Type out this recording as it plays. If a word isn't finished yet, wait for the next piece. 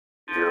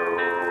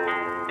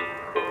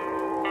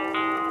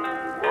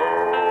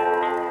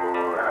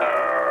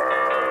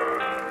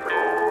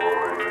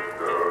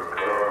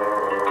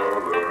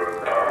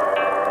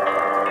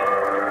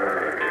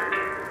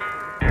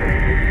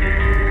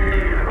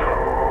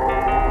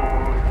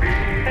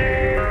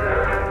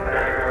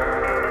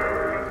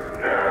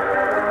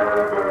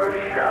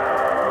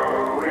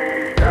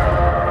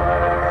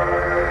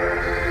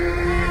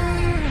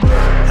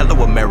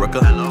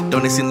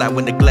seem like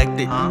we're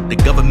neglected. The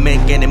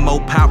government gaining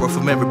more power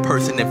from every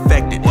person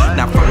infected.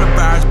 Not from the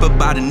virus, but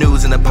by the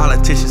news and the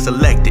politicians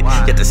elected.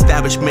 Yet the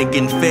establishment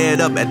getting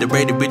fed up at the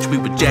rate at which we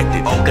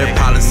rejected. Their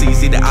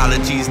policies,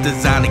 ideologies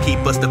designed to keep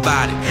us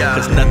divided.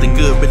 Cause nothing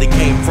good really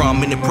came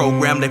from any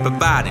program they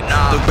provided.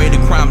 The rate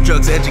of crime,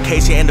 drugs,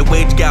 education, and the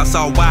wage gaps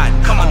all wide.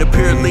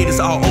 Underpaid leaders,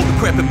 all old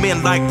decrepit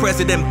men like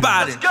President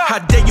Biden. How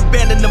dare you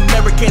abandon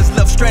Americans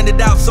left stranded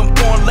out some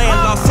foreign land?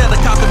 Lost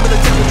helicopter,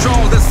 military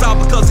drones, that's all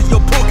because of your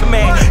poor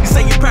command. You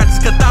say you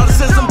practice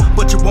Catholicism,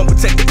 but you won't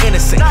protect the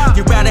innocent.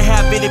 You'd rather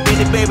have itty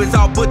bitty babies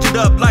all butchered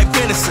up like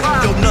venison.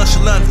 Your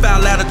nonchalant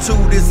foul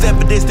attitude is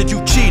evidence that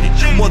you cheated.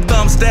 More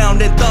thumbs down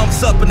than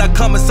thumbs up, and our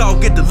comments all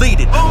get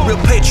deleted. Real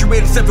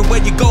patriots everywhere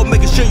you go,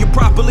 making sure you're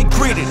properly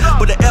greeted.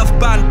 But the F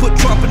Biden put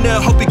Trump in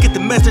there, hope you get the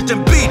message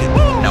and beat it.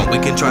 Now we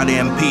can try to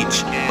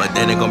impeach, but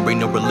that ain't gonna bring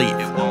no relief.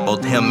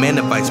 Both him and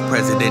the vice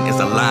president is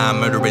a lying,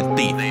 murdering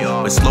thief.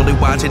 We're slowly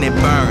watching it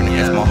burn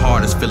as my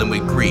heart is filling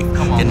with grief.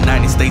 The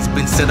United States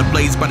been set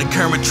ablaze by the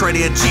current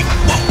traitor in chief.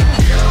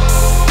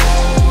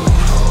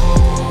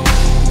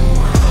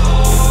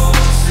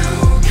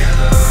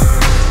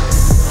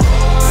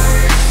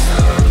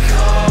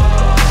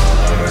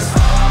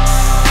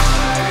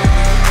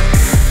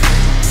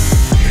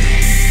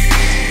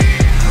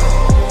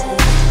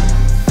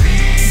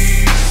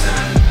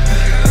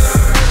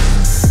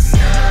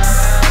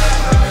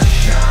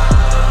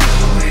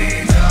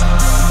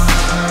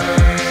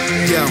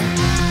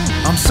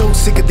 I'm so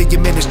sick of the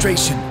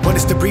administration. Want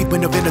us to breathe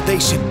wind of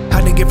innovation,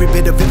 hiding every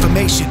bit of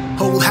information.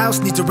 Whole house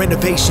needs a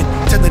renovation,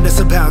 telling us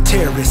about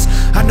terrorists.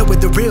 I know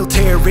what the real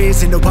terror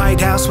is, in the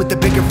White House with the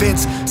bigger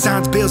fence.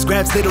 Signs bills,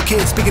 grabs little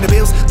kids. Speaking of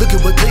bills, look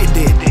at what Clinton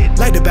did.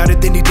 Lied about it,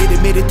 then he did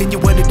admit it. Then you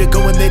wanted to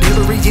go and let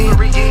Hillary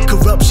in.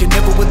 Corruption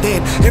never will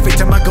end. Every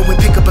time I go and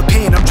pick up a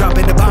pen, I'm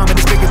dropping a bomb and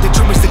it's bigger than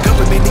Truman's the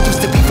government. It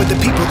used to be for the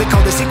people, they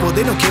call this equal.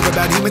 They don't care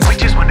about humans. We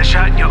just want a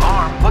shot in your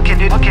arm. What can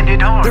it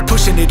harm? They're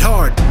pushing it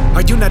hard.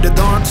 Are you not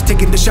alarmed?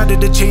 Taking the shot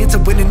at the chance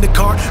of winning the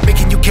car,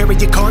 making you carry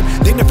your card.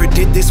 They never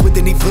did this with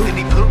any flu.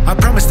 I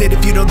promise that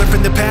if you don't learn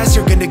from the past,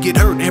 you're gonna get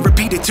hurt and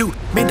repeat it too.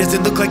 Man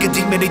doesn't look like a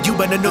demon to you,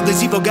 but I know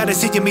there's evil gotta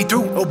see me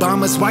through.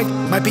 Obama's wife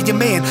might be your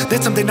man,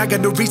 that's something I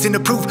got no reason to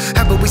prove.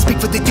 How about we speak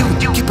for the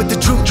youth, you keep it the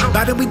truth.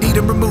 Why do we need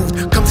him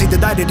removed? Come see the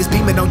light that is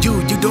beaming on you.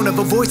 You don't have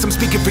a voice, I'm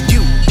speaking for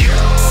you.